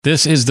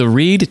This is the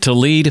Read to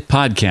Lead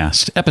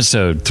podcast,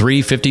 episode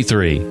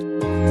 353.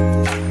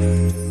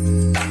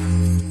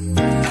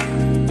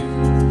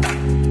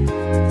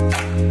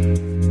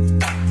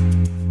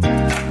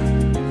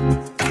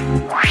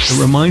 It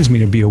reminds me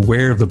to be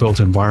aware of the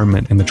built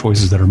environment and the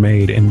choices that are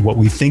made, and what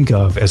we think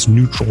of as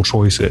neutral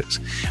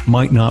choices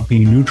might not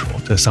be neutral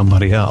to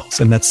somebody else.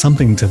 And that's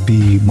something to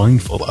be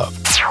mindful of.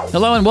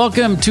 Hello and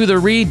welcome to the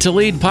Read to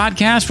Lead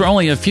podcast. We're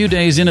only a few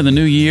days into the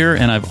new year,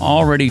 and I've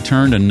already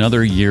turned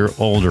another year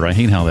older. I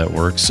hate how that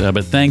works,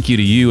 but thank you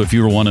to you if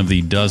you were one of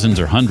the dozens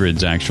or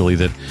hundreds, actually,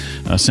 that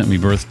sent me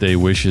birthday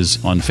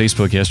wishes on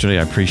Facebook yesterday.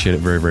 I appreciate it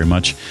very, very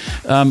much.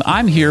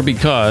 I'm here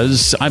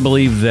because I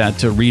believe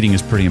that reading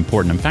is pretty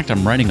important. In fact,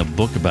 I'm writing a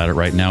book about it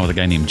right now with a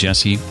guy named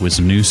Jesse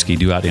Wisniewski,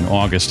 due out in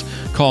August,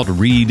 called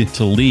Read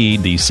to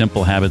Lead, the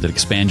simple habit that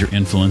expands your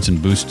influence and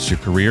boosts your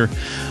career.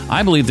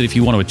 I believe that if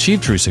you want to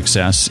achieve true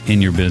success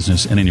in your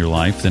business and in your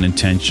life, then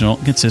intentional,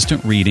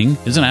 consistent reading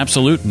is an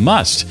absolute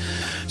must.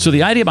 So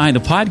the idea behind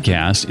the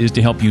podcast is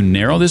to help you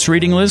narrow this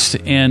reading list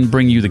and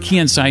bring you the key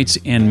insights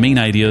and main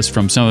ideas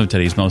from some of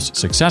today's most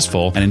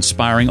successful and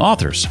inspiring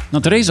authors. Now,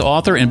 today's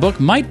author and book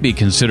might be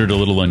considered a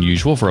little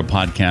unusual for a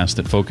podcast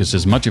that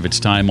focuses much of its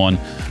time on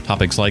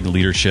topics like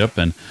leadership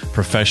and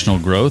professional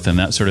growth and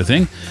that sort of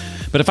thing.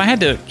 But if I had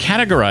to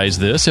categorize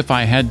this, if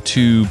I had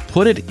to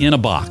put it in a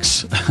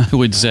box, I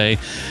would say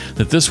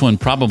that this one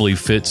probably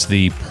fits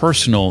the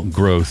personal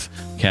growth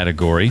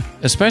category,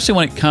 especially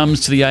when it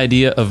comes to the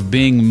idea of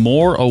being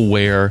more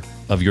aware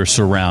of your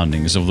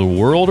surroundings, of the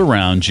world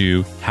around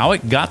you, how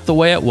it got the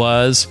way it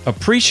was,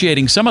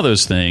 appreciating some of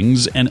those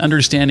things, and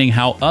understanding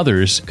how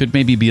others could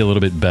maybe be a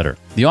little bit better.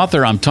 The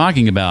author I'm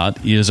talking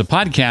about is a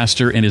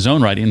podcaster in his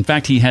own right. In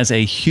fact, he has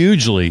a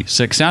hugely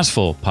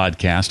successful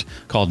podcast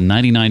called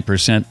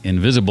 99%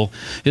 Invisible.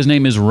 His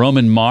name is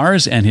Roman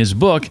Mars, and his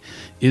book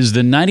is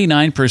The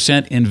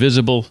 99%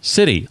 Invisible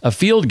City, a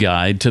field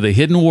guide to the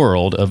hidden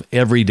world of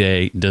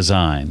everyday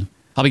design.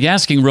 I'll be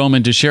asking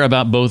Roman to share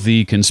about both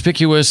the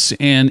conspicuous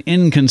and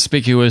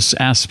inconspicuous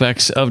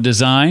aspects of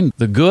design,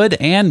 the good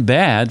and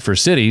bad for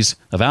cities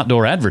of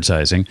outdoor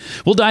advertising.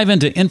 We'll dive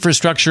into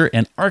infrastructure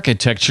and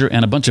architecture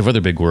and a bunch of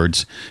other big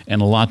words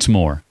and lots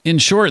more. In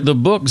short, the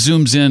book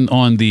zooms in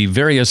on the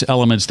various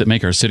elements that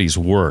make our cities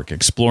work,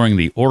 exploring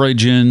the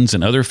origins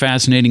and other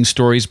fascinating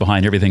stories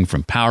behind everything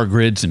from power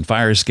grids and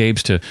fire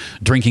escapes to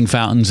drinking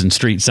fountains and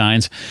street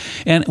signs.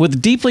 And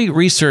with deeply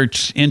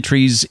researched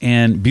entries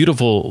and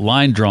beautiful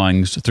line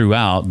drawings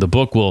throughout, the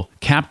book will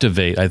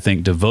captivate, I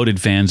think, devoted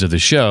fans of the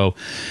show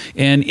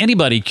and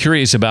anybody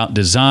curious about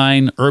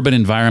design, urban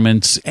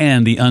environments,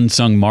 and the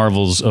unsung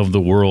marvels of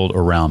the world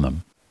around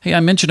them. Hey,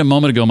 I mentioned a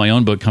moment ago my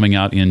own book coming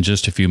out in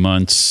just a few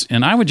months,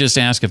 and I would just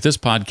ask if this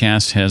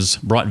podcast has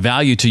brought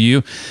value to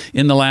you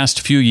in the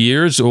last few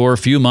years or a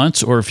few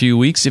months or a few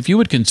weeks, if you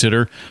would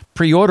consider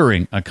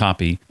pre-ordering a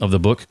copy of the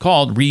book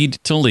called Read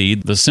to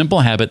Lead, the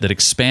simple habit that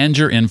expands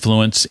your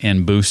influence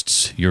and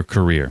boosts your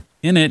career.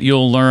 In it,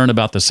 you'll learn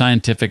about the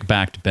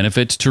scientific-backed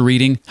benefits to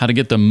reading, how to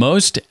get the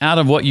most out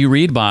of what you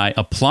read by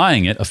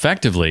applying it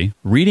effectively,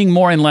 reading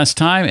more in less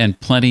time, and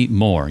plenty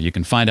more. You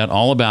can find out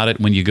all about it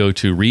when you go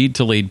to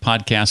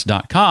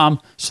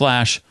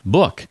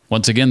readtoleadpodcast.com/book.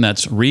 Once again,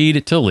 that's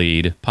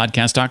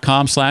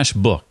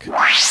readtoleadpodcast.com/book.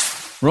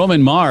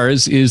 Roman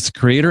Mars is the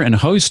creator and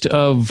host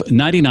of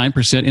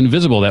 99%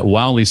 Invisible, that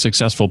wildly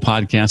successful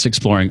podcast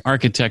exploring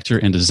architecture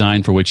and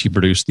design, for which he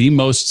produced the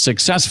most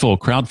successful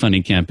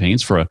crowdfunding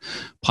campaigns for a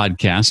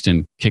podcast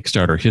in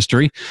Kickstarter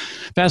history.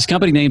 Fast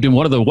Company named him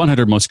one of the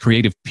 100 most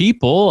creative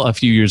people a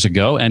few years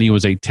ago, and he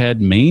was a TED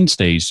main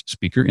stage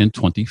speaker in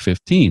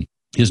 2015.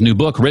 His new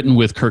book, written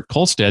with Kurt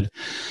Kolstad,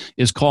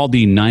 is called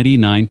The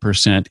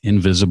 99%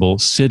 Invisible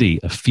City,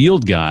 a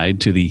field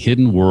guide to the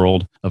hidden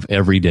world of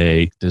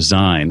everyday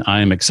design.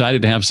 I am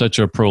excited to have such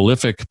a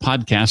prolific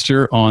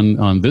podcaster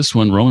on this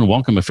one. Roman,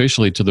 welcome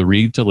officially to the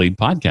Read to Lead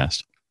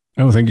podcast.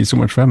 Oh, thank you so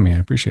much for having me. I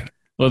appreciate it.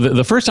 Well,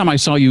 the first time I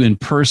saw you in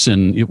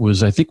person, it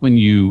was, I think, when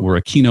you were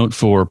a keynote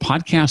for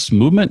Podcast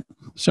Movement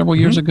several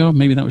years ago.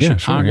 Maybe that was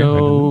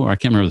Chicago, or I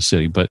can't remember the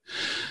city. But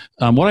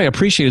what I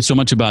appreciated so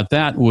much about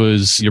that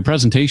was your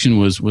presentation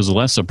was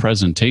less a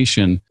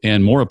presentation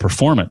and more a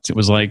performance. It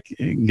was like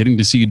getting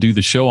to see you do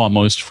the show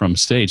almost from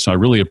stage. So I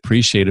really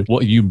appreciated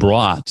what you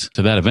brought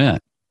to that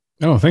event.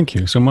 Oh, thank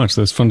you so much.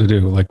 That's fun to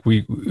do. Like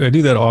I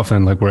do that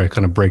often, like where I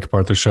kind of break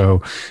apart the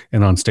show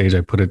and on stage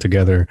I put it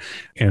together,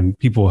 and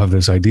people have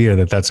this idea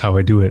that that's how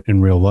I do it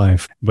in real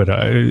life. But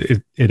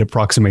it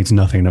approximates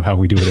nothing of how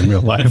we do it in real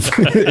life.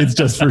 It's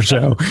just for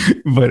show,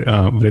 but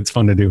it's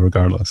fun to do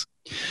regardless.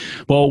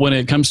 Well, when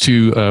it comes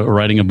to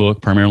writing a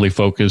book primarily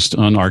focused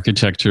on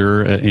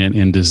architecture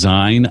and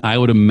design, I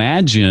would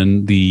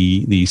imagine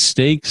the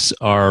stakes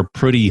are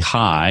pretty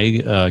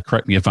high.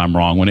 Correct me if I'm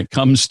wrong. When it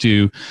comes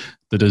to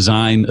the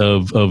design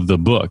of the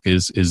book.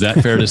 Is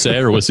that fair to say,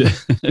 or was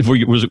it were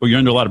you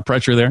under a lot of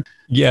pressure there?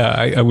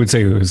 Yeah, I would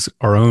say it was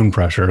our own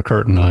pressure.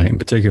 Kurt and I, in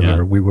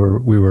particular, we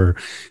were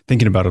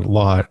thinking about it a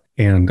lot,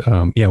 And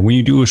when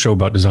you do a show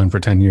about design for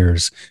 10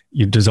 years,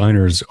 your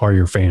designers are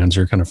your fans,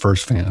 your kind of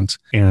first fans.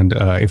 And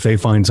if they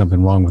find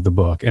something wrong with the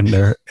book, and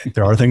there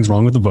are things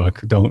wrong with the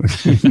book, don't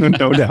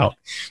no doubt,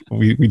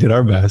 we did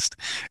our best.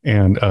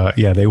 And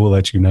they will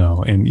let you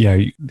know. And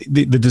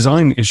the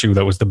design issue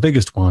that was the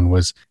biggest one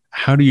was,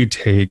 how do you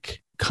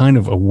take kind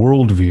of a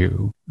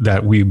worldview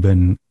that we've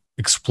been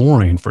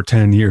exploring for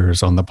 10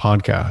 years on the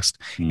podcast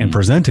and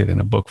present it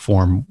in a book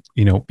form,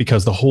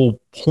 because the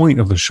whole point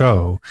of the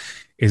show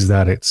is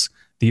that it's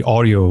the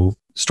audio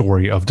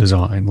story of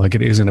design. Like,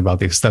 it isn't about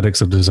the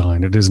aesthetics of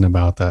design. It isn't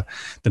about the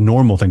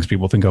normal things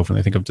people think of when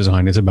they think of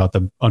design. It's about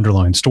the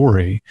underlying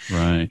story.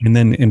 Right.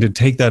 And to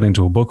take that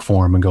into a book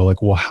form and go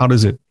like, well, how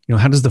does the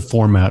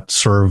format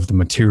serve the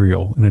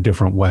material in a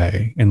different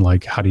way? And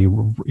like,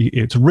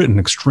 it's written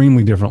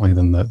extremely differently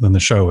than the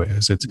show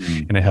is.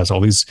 And it has all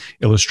these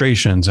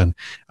illustrations. And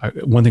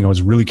one thing I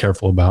was really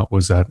careful about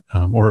was that,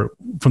 or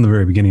from the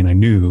very beginning I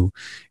knew,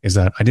 is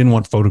that I didn't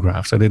want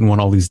photographs. I didn't want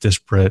all these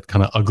disparate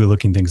kind of ugly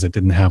looking things that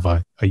didn't have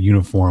a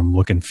uniform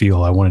look and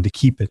feel. I wanted to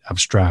keep it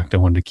abstract. I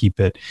wanted to keep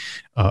it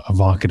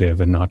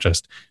evocative and not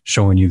just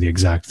showing you the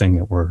exact thing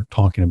that we're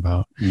talking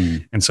about.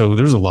 And so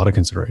there's a lot of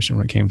consideration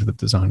when it came to the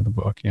design of the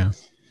book. Yeah.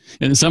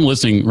 And some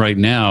listening right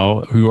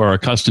now who are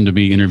accustomed to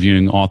be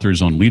interviewing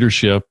authors on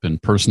leadership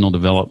and personal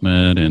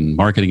development and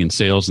marketing and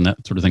sales and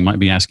that sort of thing might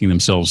be asking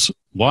themselves,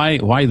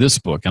 why this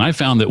book? And I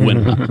found that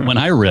when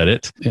I read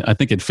it, I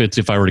think it fits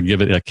if I were to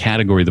give it a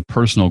category, the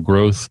personal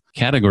growth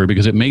category,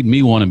 because it made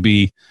me want to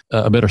be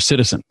a better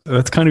citizen.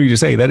 That's kind of you to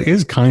say. That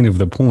is kind of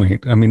the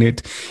point. I mean,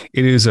 it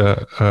is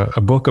a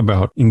book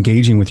about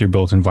engaging with your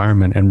built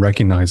environment and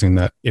recognizing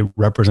that it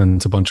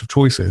represents a bunch of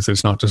choices.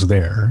 It's not just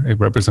there. It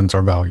represents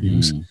our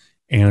values.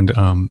 And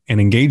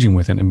engaging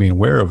with it and being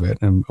aware of it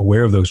and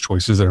aware of those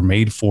choices that are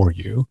made for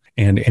you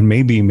and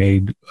may be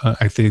made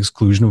at the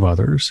exclusion of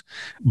others,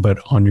 but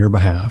on your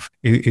behalf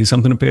is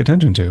something to pay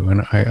attention to.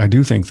 And I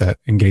do think that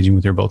engaging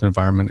with your built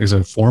environment is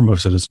a form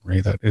of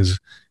citizenry that is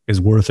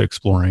worth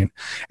exploring.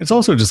 It's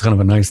also just kind of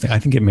a nice thing. I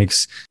think it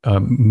makes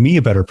me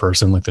a better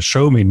person. Like, the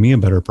show made me a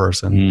better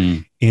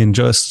person in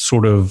just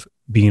sort of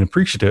being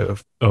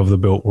appreciative of the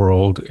built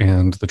world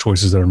and the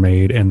choices that are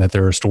made, and that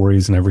there are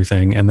stories and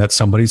everything, and that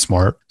somebody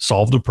smart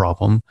solved a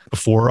problem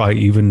before I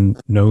even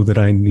know that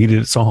I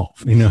needed it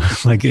solved.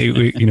 There's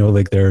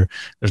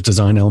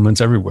design elements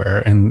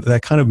everywhere, and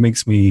that kind of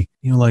makes me,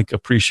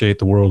 appreciate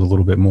the world a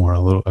little bit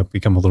more. I've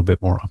become a little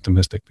bit more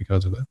optimistic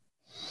because of it.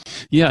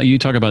 Yeah, you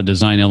talk about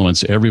design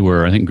elements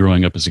everywhere. I think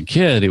growing up as a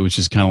kid, it was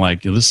just kind of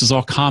like, this is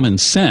all common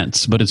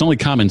sense, but it's only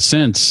common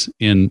sense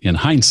in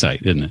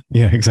hindsight, isn't it?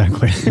 Yeah,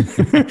 exactly.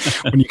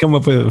 When you come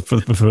up with it for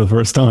the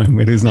first time,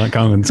 it is not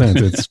common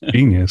sense. It's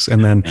genius.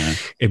 And then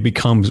it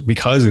becomes,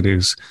 because it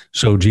is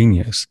so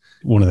genius,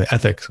 one of the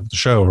ethics of the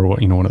show, or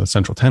one of the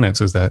central tenets,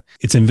 is that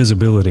its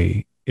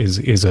invisibility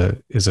is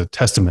a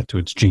testament to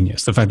its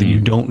genius. The fact that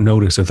you don't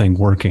notice a thing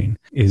working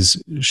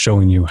is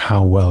showing you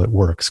how well it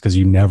works, because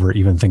you never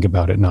even think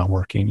about it not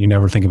working. You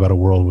never think about a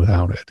world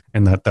without it.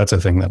 And that's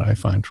a thing that I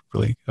find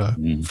really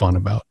fun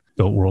about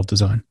built world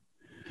design.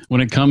 When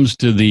it comes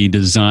to the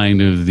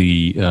design of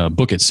the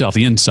book itself,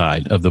 the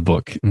inside of the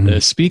book,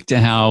 speak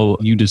to how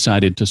you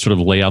decided to sort of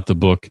lay out the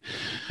book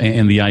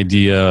and the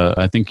idea.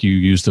 I think you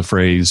used the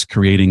phrase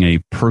creating a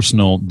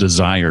personal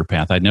desire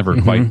path. I'd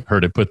never quite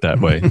heard it put that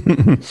way.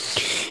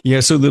 Yeah,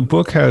 so the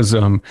book has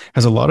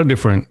a lot of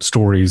different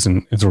stories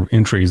and sort of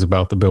entries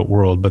about the built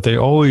world, but they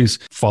always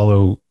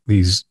follow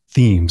these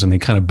themes and they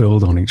kind of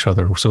build on each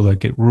other. So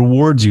like, it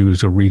rewards you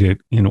to read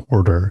it in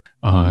order,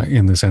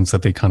 in the sense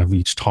that they kind of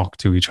each talk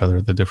to each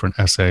other, the different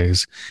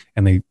essays,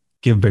 and they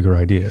give bigger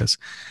ideas.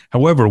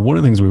 However, one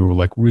of the things we were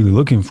like really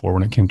looking for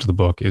when it came to the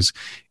book is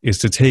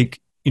to take,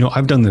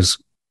 I've done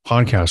this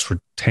podcast for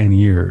 10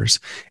 years.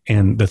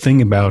 And the thing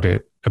about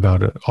it,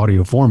 about an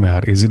audio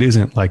format, is it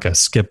isn't like a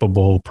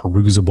skippable,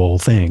 perusable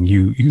thing.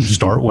 You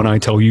start when I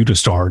tell you to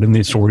start, and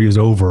the story is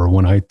over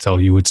when I tell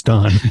you it's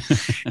done.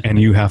 And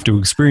you have to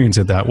experience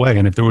it that way.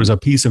 And if there was a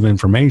piece of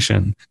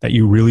information that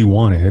you really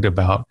wanted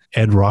about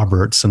Ed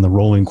Roberts and the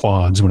rolling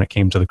quads when it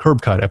came to the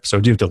Curb Cut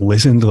episode, you have to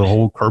listen to the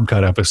whole Curb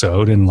Cut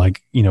episode and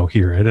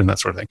hear it and that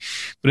sort of thing.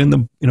 But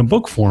in a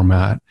book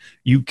format,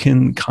 you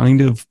can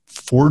kind of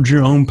forge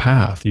your own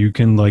path. You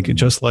can,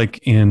 just like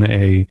in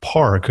a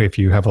park, if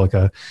you have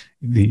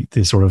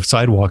the sort of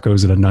sidewalk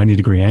goes at a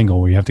 90-degree angle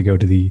where you have to go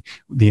to the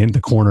end,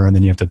 the corner, and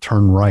then you have to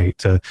turn right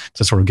to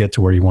sort of get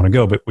to where you want to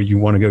go. But where you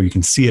want to go, you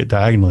can see it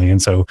diagonally.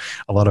 And so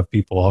a lot of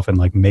people often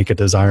make a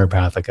desire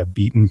path, like a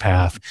beaten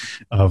path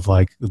of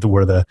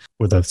where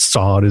the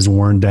sod is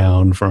worn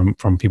down from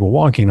people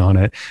walking on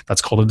it.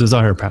 That's called a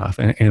desire path.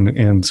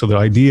 And so the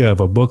idea of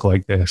a book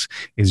like this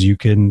is you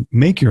can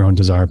make your own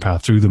desire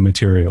path through the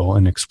material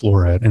and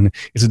explore it. And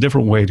it's a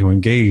different way to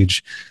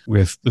engage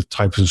with the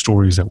types of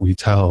stories that we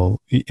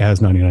tell as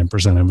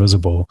 99%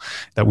 Invisible,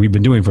 that we've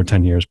been doing for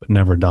 10 years, but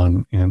never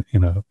done in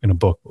a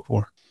book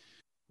before.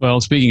 Well,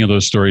 speaking of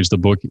those stories, the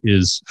book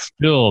is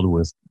filled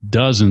with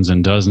dozens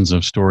and dozens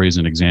of stories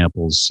and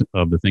examples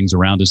of the things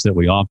around us that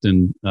we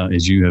often,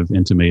 as you have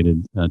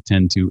intimated,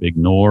 tend to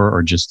ignore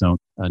or just don't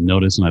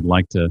notice. And I'd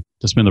like to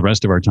spend the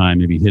rest of our time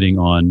maybe hitting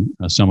on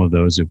some of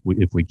those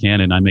if we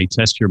can. And I may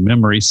test your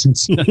memory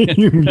since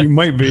you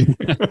might be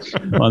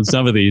on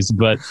some of these.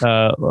 But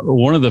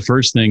one of the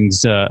first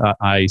things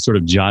I sort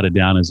of jotted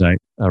down as I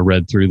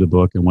read through the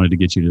book and wanted to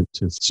get you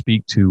to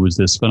speak to was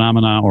this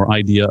phenomena or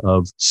idea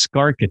of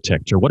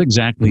scarchitecture. What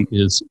exactly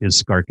is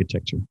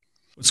scarchitecture?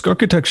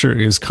 Scarchitecture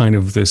is kind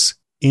of this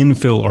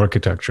infill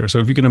architecture. So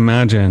if you can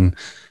imagine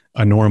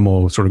a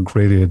normal sort of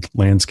gridded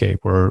landscape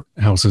where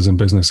houses and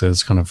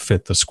businesses kind of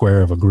fit the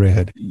square of a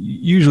grid,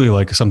 usually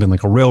like something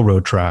like a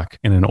railroad track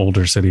in an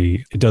older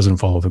city, it doesn't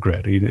follow the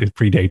grid. It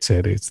predates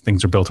it.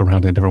 Things are built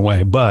around it in a different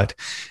way. But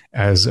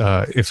as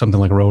if something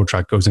like a railroad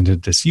track goes into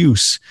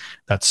disuse,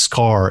 that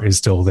scar is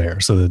still there.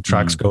 So the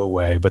tracks go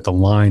away, but the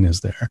line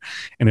is there.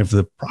 And if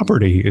the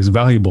property is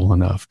valuable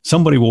enough,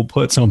 somebody will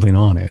put something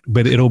on it,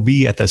 but it'll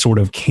be at the sort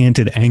of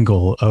canted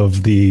angle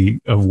of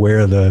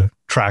where the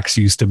tracks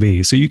used to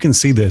be. So you can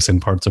see this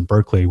in parts of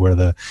Berkeley where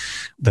the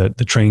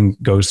train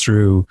goes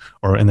through,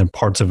 and then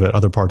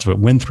other parts of it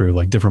went through,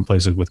 like different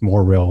places with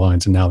more rail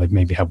lines, and now they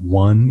maybe have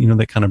one,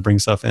 that kind of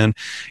brings stuff in.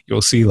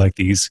 You'll see like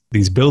these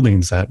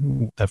buildings that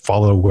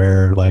follow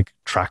where like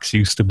tracks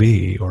used to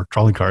be or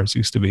trolley cars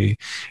used to be.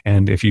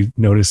 And if you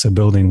notice a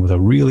building with a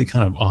really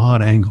kind of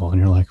odd angle and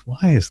you're like,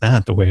 why is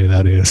that the way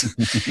that is?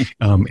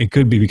 It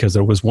could be because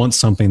there was once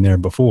something there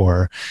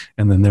before,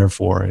 and then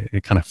therefore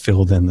it kind of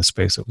filled in the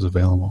space that was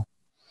available.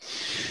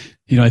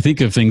 I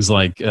think of things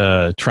like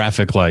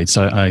traffic lights.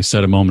 I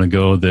said a moment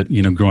ago that,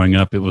 growing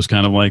up, it was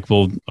kind of like,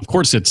 well, of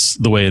course it's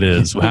the way it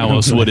is. How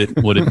else would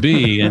it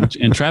be?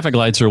 And traffic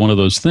lights are one of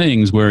those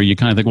things where you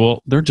kind of think,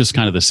 well, they're just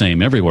kind of the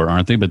same everywhere,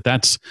 aren't they? But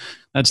that's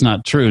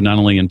not true. Not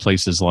only in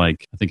places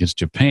like, I think it's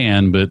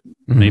Japan, but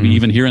maybe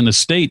even here in the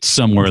States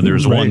somewhere,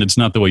 there's one that's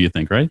not the way you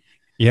think, right?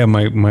 Yeah,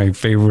 my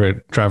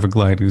favorite traffic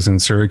light is in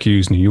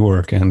Syracuse, New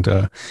York, and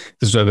this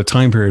is at a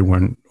time period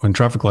when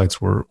traffic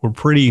lights were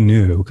pretty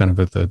new, kind of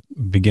at the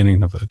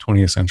beginning of the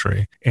 20th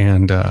century,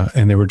 and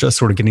they were just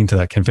sort of getting to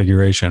that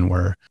configuration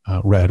where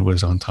red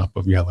was on top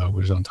of yellow,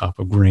 was on top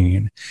of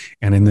green,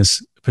 and in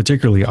this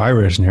particularly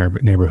Irish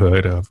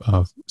neighborhood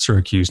of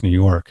Syracuse, New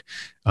York,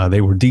 they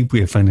were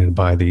deeply offended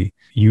by the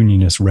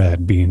Unionist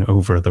red being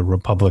over the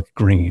Republic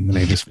green. And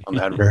they just found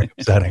that very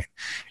upsetting.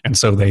 And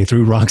so they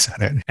threw rocks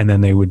at it, and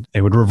then they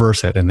would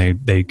reverse it, and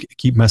they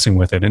keep messing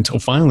with it until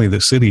finally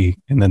the city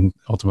and then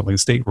ultimately the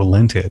state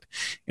relented.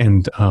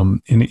 And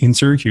in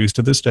Syracuse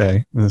to this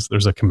day,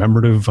 there's a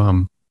commemorative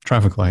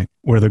traffic light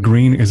where the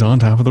green is on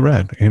top of the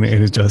red, and that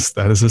is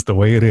just the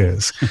way it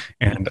is.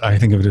 And I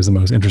think of it as the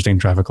most interesting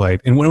traffic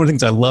light. And one of the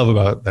things I love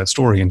about that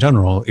story in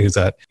general is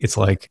that it's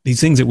like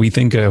these things that we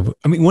think of.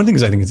 I mean, one of the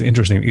things I think is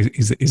interesting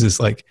is this,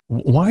 like,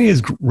 why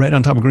is red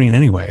on top of green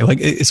anyway? Like,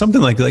 it's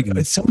something like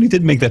somebody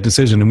did make that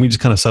decision, and we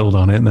just kind of settled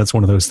on it, and that's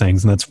one of those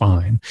things, and that's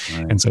fine.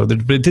 Right. And so, but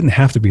it didn't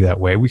have to be that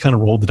way. We kind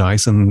of rolled the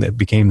dice, and it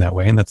became that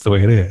way, and that's the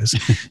way it is.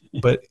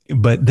 But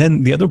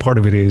then the other part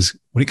of it is,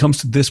 when it comes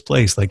to this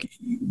place, like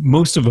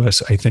most of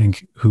us, I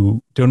think,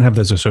 who don't have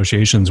those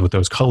associations with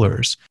those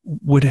colors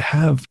would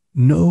have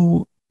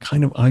no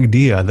kind of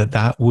idea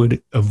that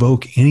would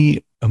evoke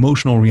any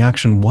emotional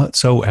reaction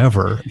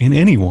whatsoever in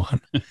anyone.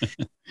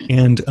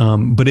 And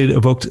but it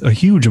evoked a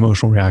huge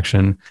emotional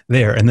reaction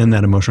there, and then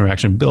that emotional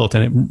reaction built,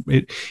 and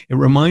it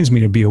reminds me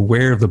to be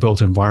aware of the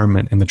built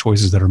environment and the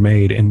choices that are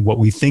made, and what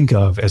we think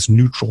of as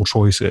neutral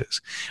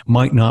choices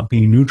might not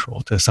be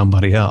neutral to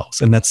somebody else,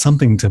 and that's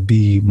something to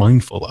be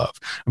mindful of.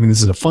 I mean,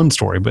 this is a fun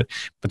story, but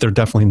they're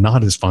definitely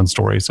not as fun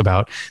stories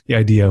about the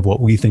idea of what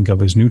we think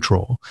of as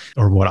neutral,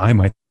 or what I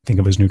might think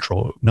of as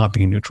neutral not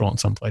being neutral in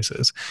some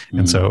places.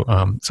 And so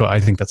I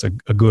think that's a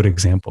good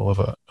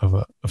example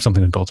of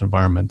something in a built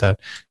environment that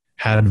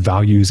had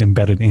values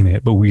embedded in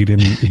it, but we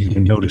didn't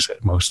even notice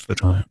it most of the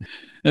time.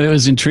 It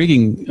was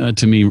intriguing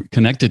to me,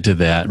 connected to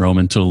that,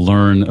 Roman, to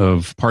learn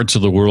of parts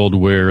of the world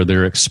where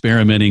they're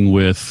experimenting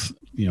with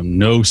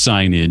no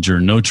signage or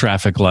no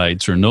traffic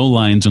lights or no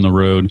lines on the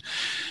road.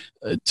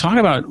 Talk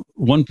about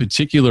one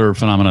particular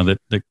phenomena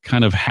that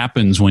kind of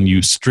happens when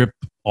you strip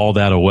all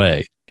that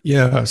away.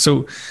 Yeah,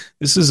 so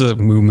this is a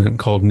movement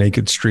called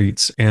Naked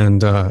Streets,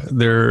 and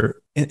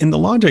and the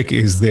logic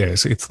is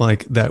this: it's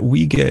like that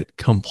we get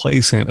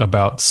complacent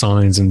about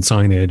signs and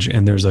signage,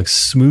 and there's a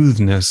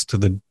smoothness to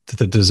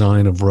the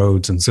design of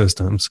roads and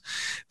systems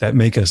that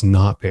make us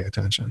not pay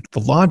attention. The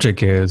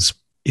logic is,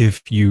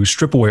 if you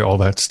strip away all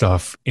that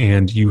stuff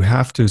and you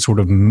have to sort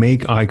of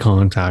make eye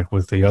contact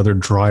with the other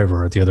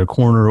driver at the other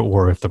corner,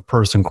 or if the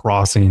person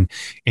crossing,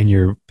 and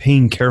you're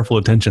paying careful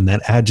attention,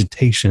 that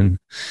agitation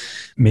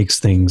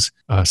makes things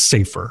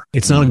safer.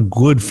 It's not a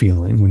good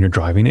feeling when you're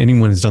driving.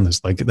 Anyone who's done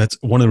this, like, that's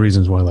one of the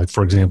reasons why, like,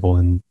 for example,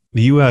 in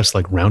the US,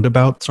 like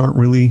roundabouts aren't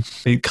really,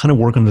 they kind of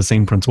work on the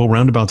same principle.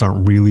 Roundabouts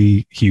aren't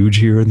really huge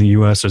here in the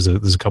US. There's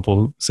a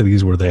couple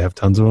cities where they have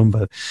tons of them,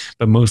 but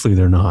mostly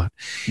they're not.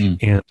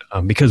 And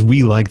because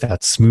we like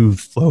that smooth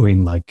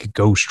flowing, like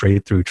go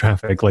straight through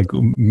traffic, like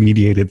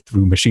mediated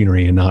through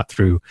machinery and not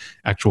through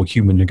actual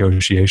human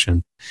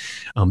negotiation.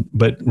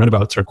 But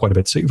roundabouts are quite a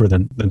bit safer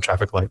than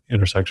traffic light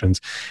intersections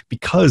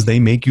because they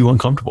make you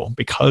uncomfortable,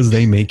 because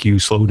they make you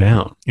slow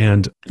down.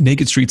 And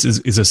naked streets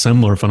is a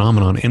similar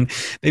phenomenon. And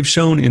they've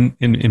shown in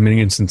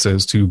many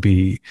instances to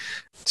be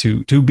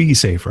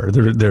safer.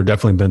 There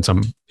definitely been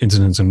some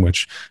incidents in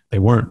which they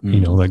weren't,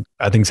 like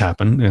bad things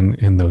happen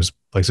in those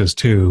places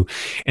too.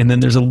 And then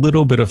there's a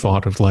little bit of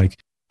thought of like,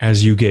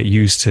 as you get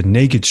used to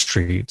naked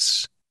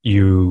streets,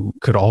 you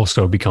could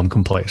also become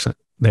complacent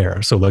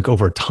there. So like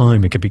over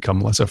time, it could become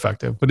less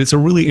effective. But it's a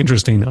really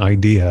interesting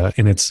idea,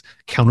 and it's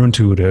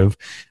counterintuitive,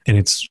 and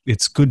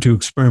it's good to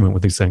experiment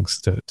with these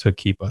things to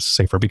keep us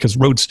safer, because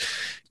roads,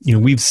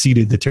 we've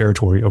ceded the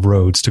territory of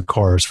roads to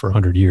cars for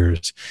 100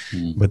 years,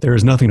 but there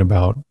is nothing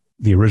about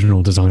the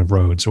original design of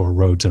roads or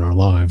roads in our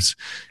lives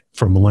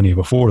from millennia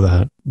before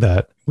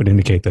that would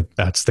indicate that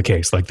that's the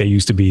case. Like they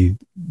used to be,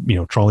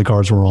 trolley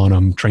cars were on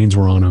them, trains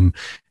were on them,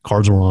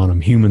 cars were on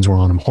them, humans were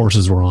on them,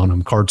 horses were on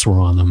them, carts were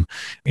on them.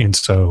 And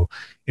so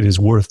it is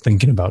worth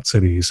thinking about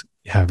cities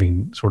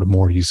having sort of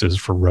more uses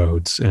for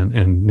roads,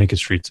 and naked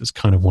streets is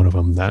kind of one of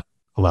them that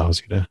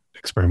allows you to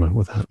experiment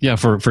with that. Yeah,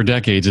 for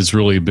decades, it's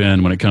really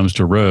been, when it comes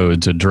to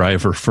roads, a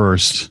driver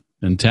first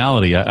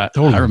mentality. I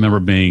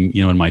remember being,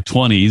 in my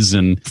 20s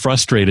and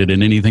frustrated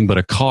in anything but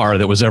a car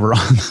that was ever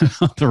on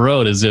the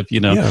road, as if,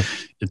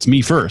 it's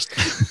me first.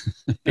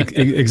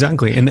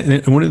 Exactly. And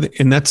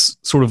that's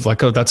sort of like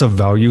that's a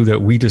value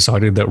that we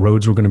decided that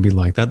roads were going to be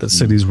like that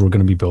cities were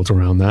going to be built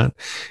around that.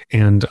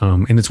 And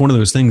it's one of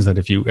those things that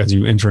as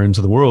you enter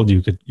into the world,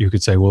 you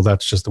could say, well,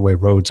 that's just the way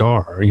roads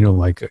are,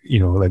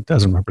 that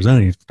doesn't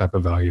represent any type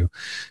of value,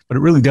 but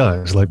it really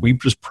does. Like we've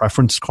just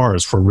preferenced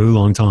cars for a really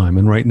long time.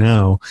 And right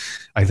now,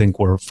 I think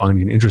we're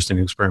finding interesting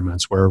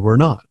experiments where we're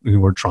not.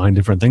 We're trying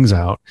different things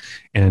out,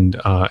 and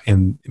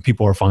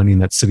people are finding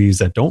that cities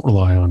that don't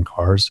rely on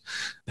cars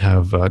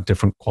have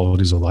different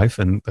qualities of life,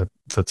 and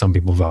that some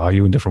people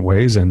value in different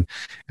ways. And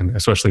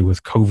especially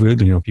with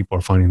COVID, people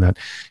are finding that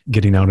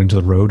getting out into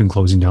the road and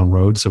closing down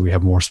roads so we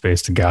have more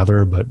space to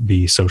gather but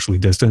be socially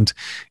distant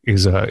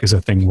is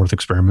a thing worth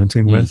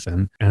experimenting with.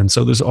 And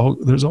so there's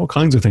all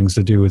kinds of things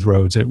to do with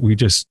roads.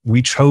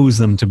 We chose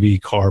them to be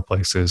car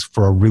places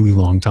for a really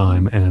long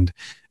time, and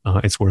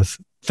it's worth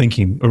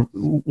thinking or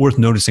worth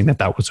noticing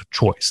that was a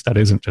choice. That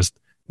isn't just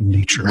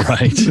nature,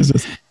 right?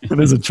 It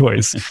is a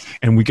choice,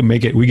 and we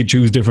could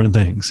choose different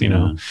things,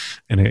 and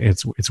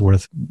it's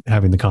worth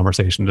having the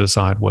conversation to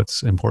decide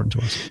what's important to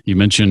us. You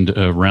mentioned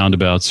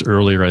roundabouts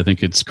earlier. I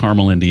think it's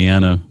Carmel,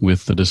 Indiana,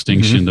 with the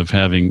distinction of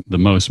having the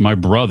most. My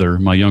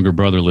younger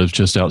brother lives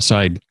just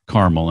outside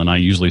Carmel, and I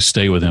usually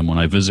stay with him when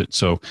I visit.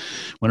 So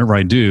whenever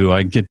I do,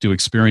 I get to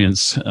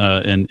experience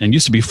and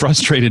used to be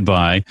frustrated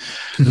by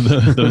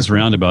those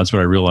roundabouts, but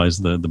I realize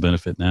the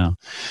benefit now.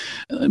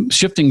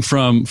 Shifting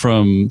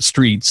from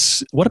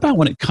streets, what about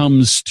when it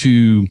comes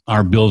to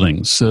our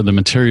buildings, the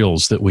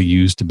materials that we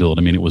use to build?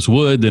 I mean, it was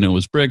wood, then it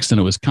was bricks, then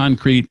it was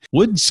concrete.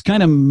 Wood's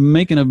kind of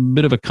making a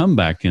bit of a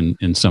comeback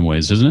in some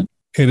ways, isn't it?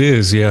 It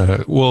is,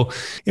 yeah. Well,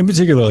 in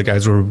particular, like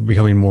as we're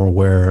becoming more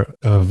aware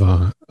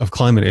of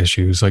climate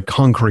issues, like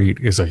concrete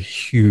is a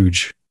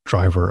huge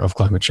driver of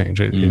climate change.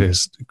 It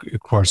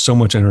requires so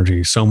much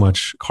energy, so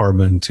much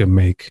carbon to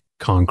make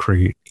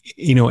concrete.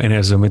 And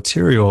as a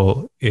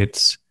material,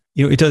 it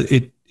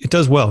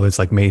does well. It's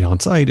like made on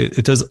site.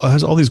 It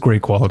has all these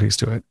great qualities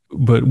to it.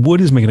 But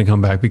wood is making a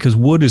comeback because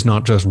wood is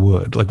not just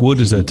wood. Like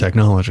wood is a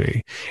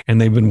technology, and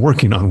they've been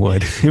working on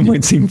wood. It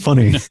might seem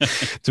funny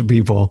to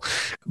people,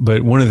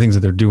 but one of the things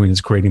that they're doing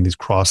is creating these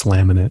cross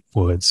laminate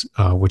woods,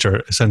 which are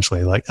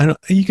essentially like,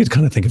 you could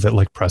kind of think of it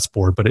like press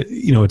board, but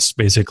it's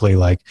basically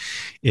like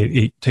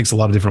it takes a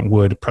lot of different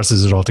wood,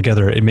 presses it all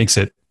together. It makes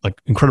it like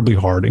incredibly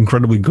hard,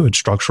 incredibly good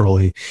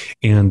structurally,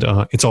 and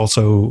it's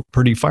also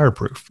pretty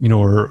fireproof.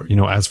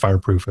 As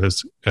fireproof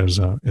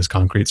as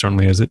concrete,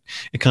 certainly as it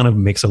kind of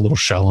makes a little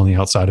shell on the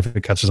outside. If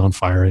it catches on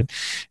fire,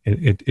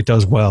 it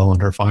does well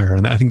under fire.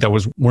 And I think that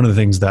was one of the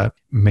things that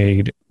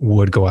made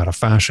wood go out of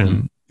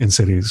fashion in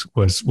cities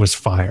was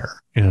fire,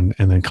 and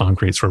then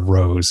concrete sort of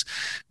rose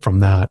from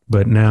that.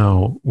 But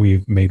now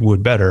we've made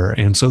wood better,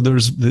 and so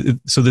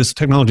this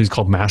technology is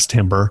called mass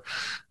timber.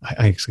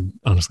 I actually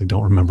honestly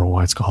don't remember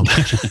why it's called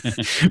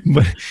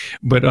that,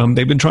 but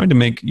they've been trying to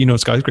make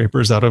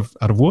skyscrapers out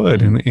of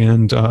wood,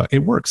 and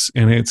it works,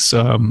 and it's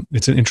an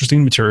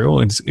interesting material.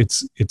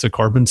 It's a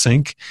carbon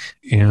sink,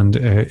 and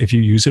if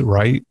you use it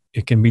right,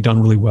 it can be done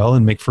really well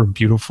and make for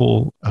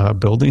beautiful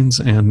buildings,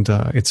 and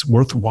it's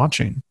worth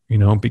watching.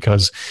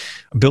 Because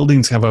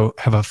buildings have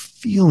a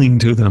feeling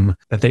to them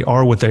that they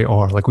are what they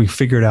are. Like we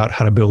figured out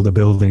how to build a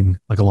building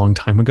like a long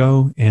time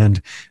ago,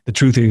 and the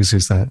truth is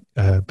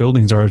that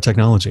buildings are a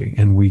technology,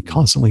 and we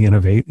constantly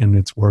innovate, and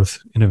it's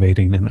worth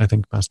innovating. And I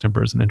think mass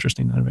timber is an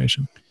interesting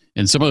innovation.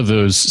 And some of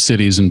those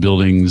cities and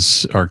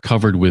buildings are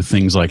covered with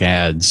things like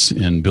ads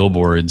and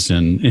billboards,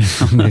 and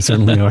They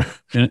certainly are.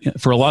 and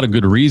for a lot of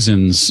good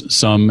reasons.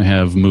 Some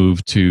have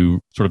moved to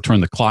sort of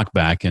turn the clock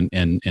back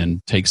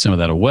and take some of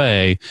that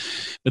away.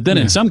 But then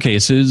in some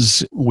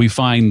cases, we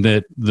find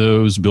that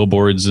those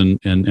billboards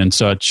and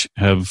such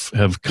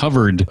have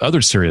covered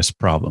other serious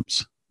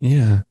problems.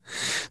 Yeah.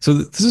 So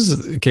this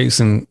is a case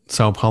in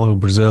Sao Paulo,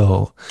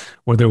 Brazil,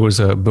 where there was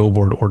a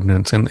billboard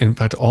ordinance. And in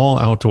fact, all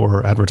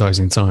outdoor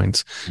advertising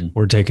signs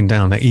were taken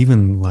down,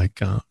 even like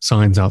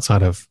signs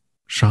outside of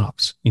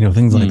shops,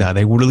 things like that.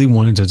 They really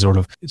wanted to sort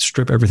of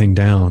strip everything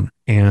down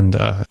and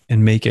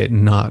make it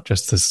not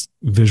just this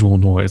visual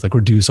noise, like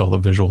reduce all the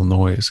visual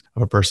noise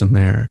of a person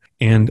there.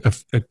 And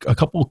a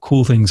couple of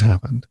cool things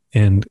happened,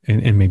 and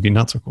maybe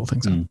not so cool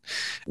things happened.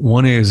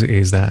 One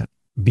is that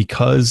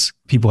because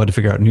people had to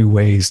figure out new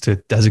ways to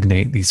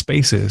designate these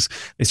spaces,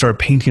 they started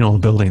painting all the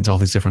buildings all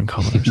these different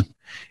colors.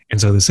 And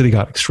so the city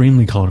got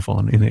extremely colorful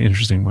in an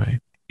interesting way.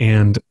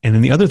 And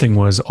then the other thing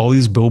was all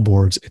these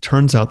billboards, it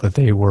turns out that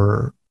they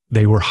were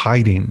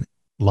hiding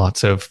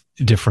lots of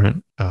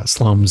different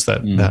slums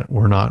that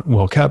were not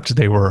well kept.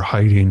 They were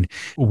hiding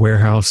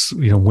warehouse,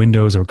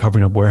 windows, or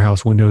covering up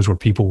warehouse windows where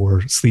people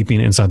were sleeping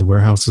inside the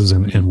warehouses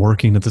and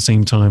working at the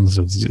same time.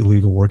 So these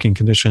illegal working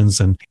conditions.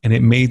 And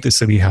it made the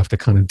city have to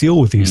kind of deal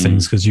with these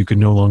things because you could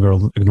no longer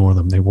ignore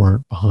them. They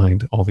weren't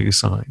behind all these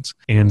signs.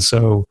 And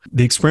so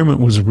the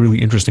experiment was a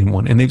really interesting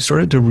one. And they've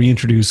started to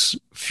reintroduce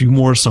a few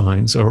more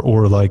signs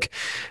or like,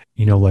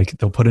 like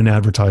they'll put an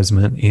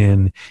advertisement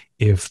in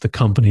if the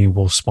company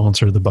will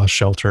sponsor the bus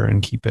shelter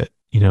and keep it,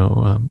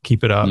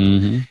 keep it up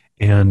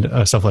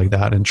and stuff like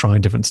that, and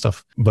trying different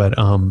stuff. But,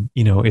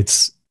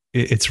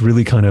 it's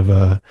really kind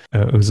of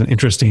it was an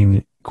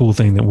interesting, cool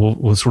thing that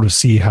we'll sort of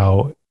see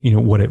how,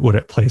 what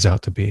it plays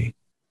out to be.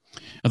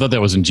 I thought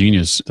that was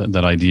ingenious,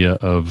 that idea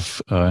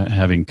of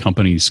having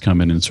companies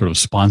come in and sort of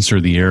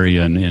sponsor the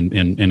area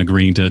and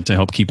agreeing to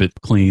help keep it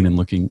clean and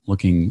looking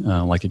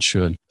like it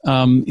should.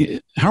 How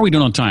are we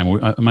doing on time?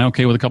 Am I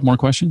okay with a couple more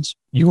questions?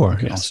 You are.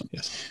 Okay, Yes. awesome.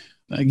 Yes.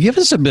 Give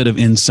us a bit of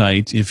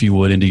insight, if you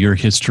would, into your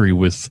history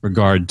with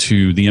regard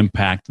to the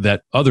impact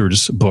that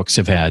others' books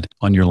have had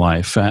on your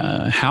life.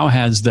 How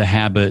has the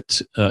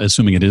habit,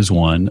 assuming it is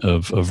one,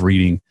 of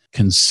reading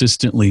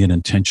consistently and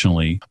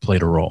intentionally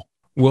played a role?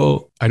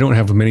 Well, I don't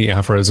have many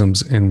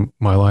aphorisms in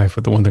my life,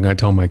 but the one thing I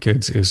tell my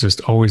kids is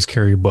just always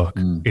carry a book.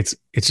 It's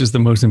just the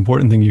most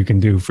important thing you can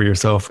do for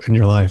yourself in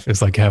your life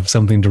is like have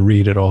something to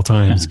read at all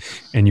times,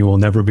 and you will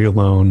never be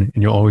alone,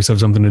 and you'll always have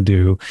something to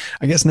do.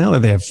 I guess now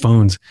that they have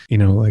phones,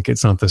 like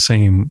it's not the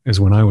same as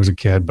when I was a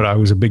kid, but I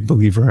was a big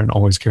believer in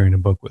always carrying a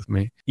book with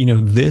me.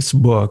 This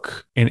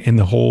book and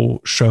the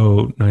whole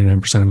show,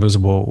 99%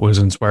 Invisible, was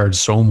inspired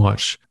so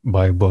much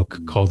by a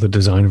book called The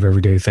Design of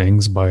Everyday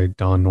Things by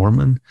Don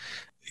Norman.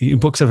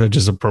 Books have had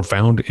just a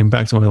profound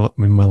impact on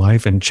in my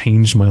life and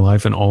changed my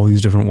life in all these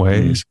different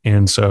ways.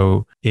 And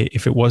so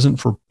if it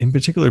wasn't for, in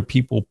particular,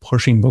 people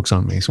pushing books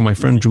on me. So my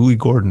friend Julie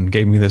Gordon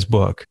gave me this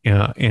book,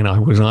 and I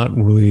was not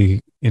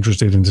really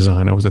interested in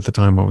design. I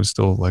was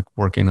still like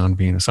working on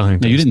being a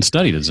scientist. Now, you didn't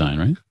study design,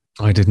 right?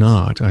 I did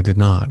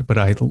not. But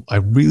I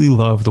really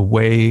love the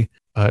way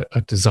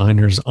a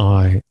designer's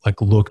eye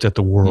like looked at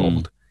the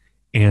world.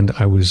 And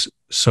I was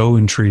so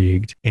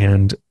intrigued,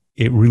 and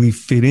it really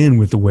fit in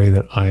with the way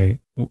that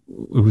it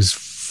was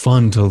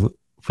fun to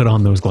put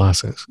on those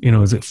glasses.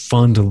 Is it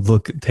fun to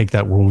take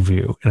that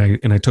worldview?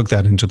 And I took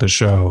that into the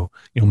show,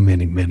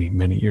 many, many,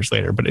 many years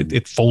later, but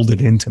it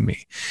folded into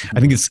me. I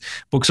think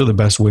books are the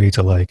best way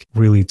to like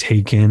really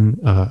take in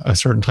a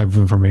certain type of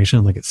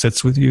information. Like it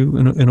sits with you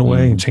in a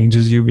way and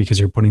changes you because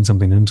you're putting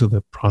something into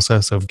the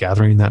process of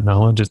gathering that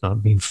knowledge. It's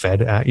not being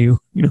fed at you,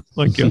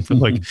 like you have to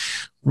like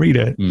read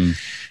it.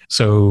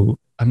 So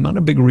I'm not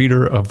a big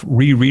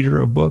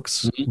rereader of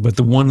books, but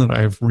the one that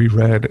I've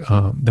reread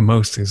the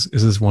most is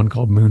this one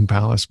called Moon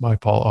Palace by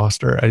Paul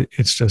Auster.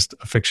 It's just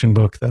a fiction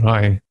book that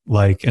I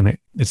like, and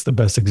it's the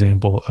best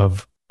example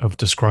of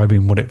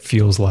describing what it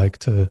feels like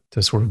to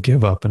sort of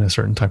give up in a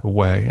certain type of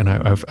way. And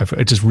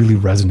it just really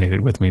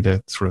resonated with me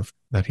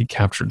that he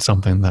captured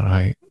something that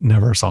I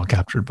never saw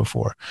captured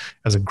before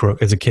as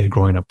a kid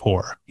growing up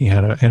poor. He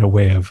had a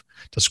way of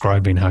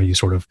describing how you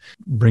sort of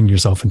bring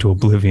yourself into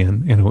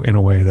oblivion in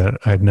a way that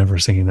I'd never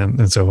seen.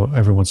 And so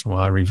every once in a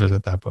while I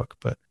revisit that book.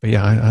 But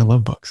yeah, I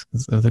love books.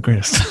 They're the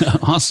greatest.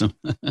 Awesome.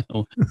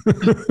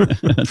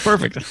 That's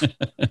perfect.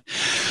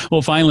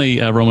 Well,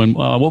 finally, Roman,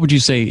 what would you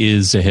say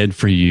is ahead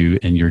for you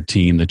and your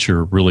team that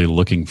you're really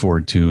looking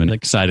forward to and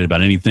excited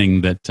about?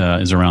 Anything that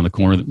is around the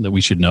corner that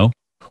we should know?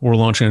 We're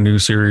launching a new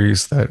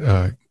series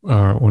that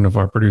one of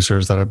our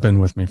producers that have been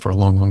with me for a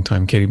long, long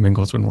time, Katie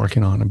Mingle, has been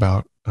working on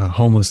about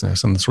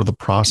homelessness and the sort of the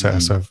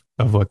process of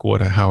like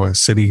how a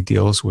city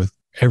deals with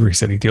every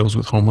city deals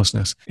with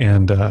homelessness.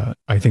 And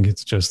I think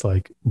it's just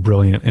like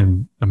brilliant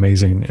and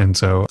amazing. And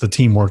so the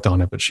team worked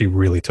on it, but she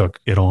really took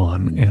it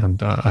on.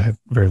 And I had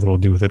very little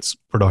to do with its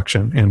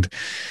production. And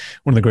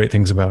one of the great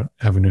things about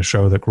having a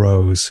show that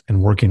grows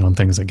and working on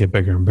things that get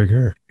bigger and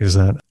bigger is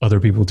that other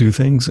people do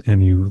things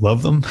and you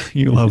love them.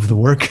 You love the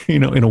work,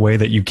 in a way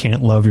that you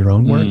can't love your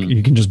own work.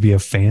 You can just be a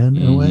fan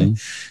in a way.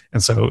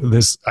 And so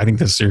I think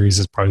this series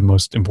is probably the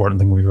most important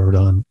thing we've ever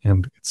done.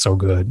 And it's so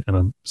good. And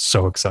I'm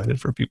so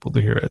excited for people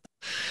to hear it.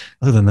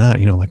 Other than that,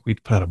 like we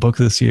put out a book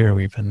this year.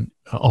 We've been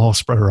all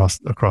spread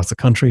across the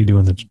country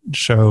doing the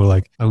show.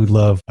 Like I would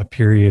love a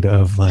period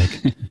of like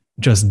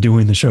just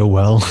doing the show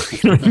well. You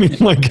know what I mean?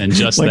 Like, and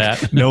just like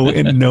that. No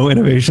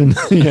innovation.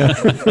 Yeah.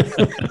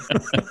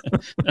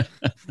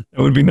 That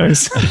would be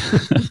nice.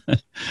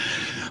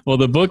 Well,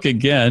 the book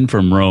again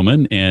from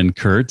Roman and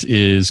Kurt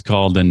is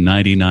called The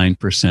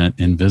 99%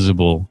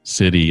 Invisible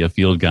City, a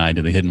field guide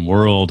to the hidden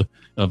world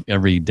of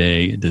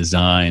everyday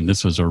design.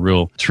 This was a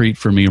real treat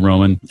for me,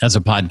 Roman, as a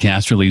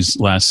podcaster these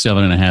last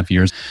 7.5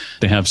 years.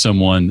 To have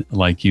someone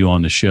like you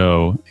on the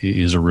show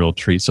is a real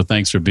treat. So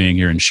thanks for being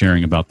here and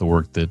sharing about the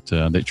work that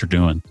you're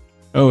doing.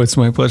 Oh, it's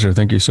my pleasure.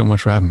 Thank you so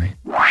much for having me.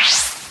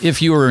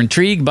 If you were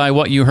intrigued by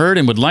what you heard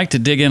and would like to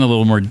dig in a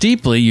little more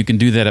deeply, you can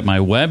do that at my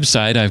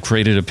website. I've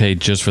created a page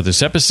just for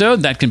this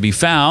episode that can be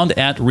found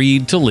at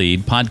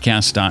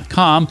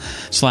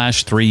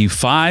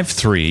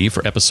readtoleadpodcast.com/353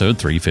 for episode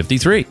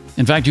 353.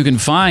 In fact, you can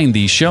find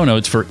the show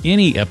notes for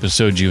any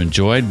episode you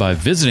enjoyed by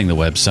visiting the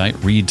website,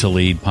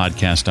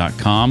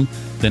 readtoleadpodcast.com,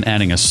 then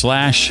adding a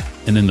slash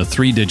and then the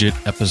 3-digit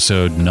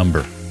episode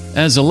number.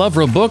 As a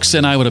lover of books,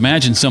 and I would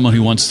imagine someone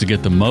who wants to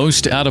get the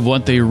most out of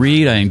what they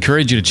read, I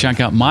encourage you to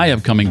check out my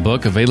upcoming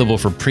book, available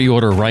for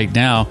pre-order right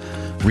now.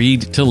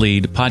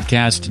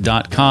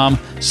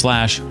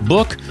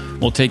 readtoleadpodcast.com/book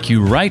will take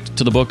you right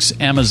to the book's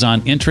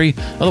Amazon entry.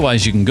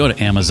 Otherwise, you can go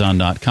to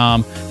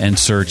Amazon.com and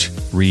search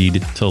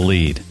Read to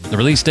Lead. The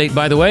release date,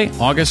 by the way,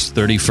 August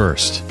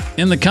 31st.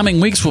 In the coming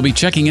weeks, we'll be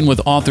checking in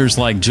with authors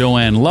like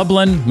Joanne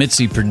Lublin,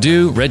 Mitzi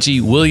Perdue, Reggie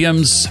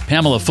Williams,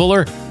 Pamela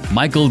Fuller,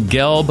 Michael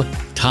Gelb,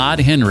 Todd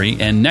Henry,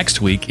 and next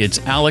week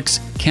it's Alex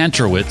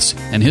Kantrowitz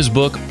and his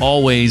book,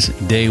 Always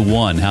Day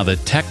One, How the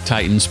Tech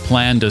Titans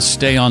Plan to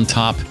Stay on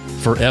Top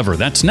Forever.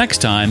 That's next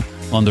time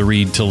on the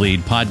Read to Lead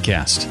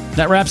podcast.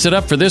 That wraps it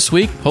up for this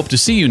week. Hope to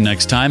see you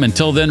next time.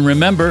 Until then,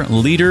 remember,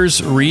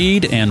 leaders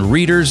read and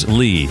readers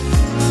lead.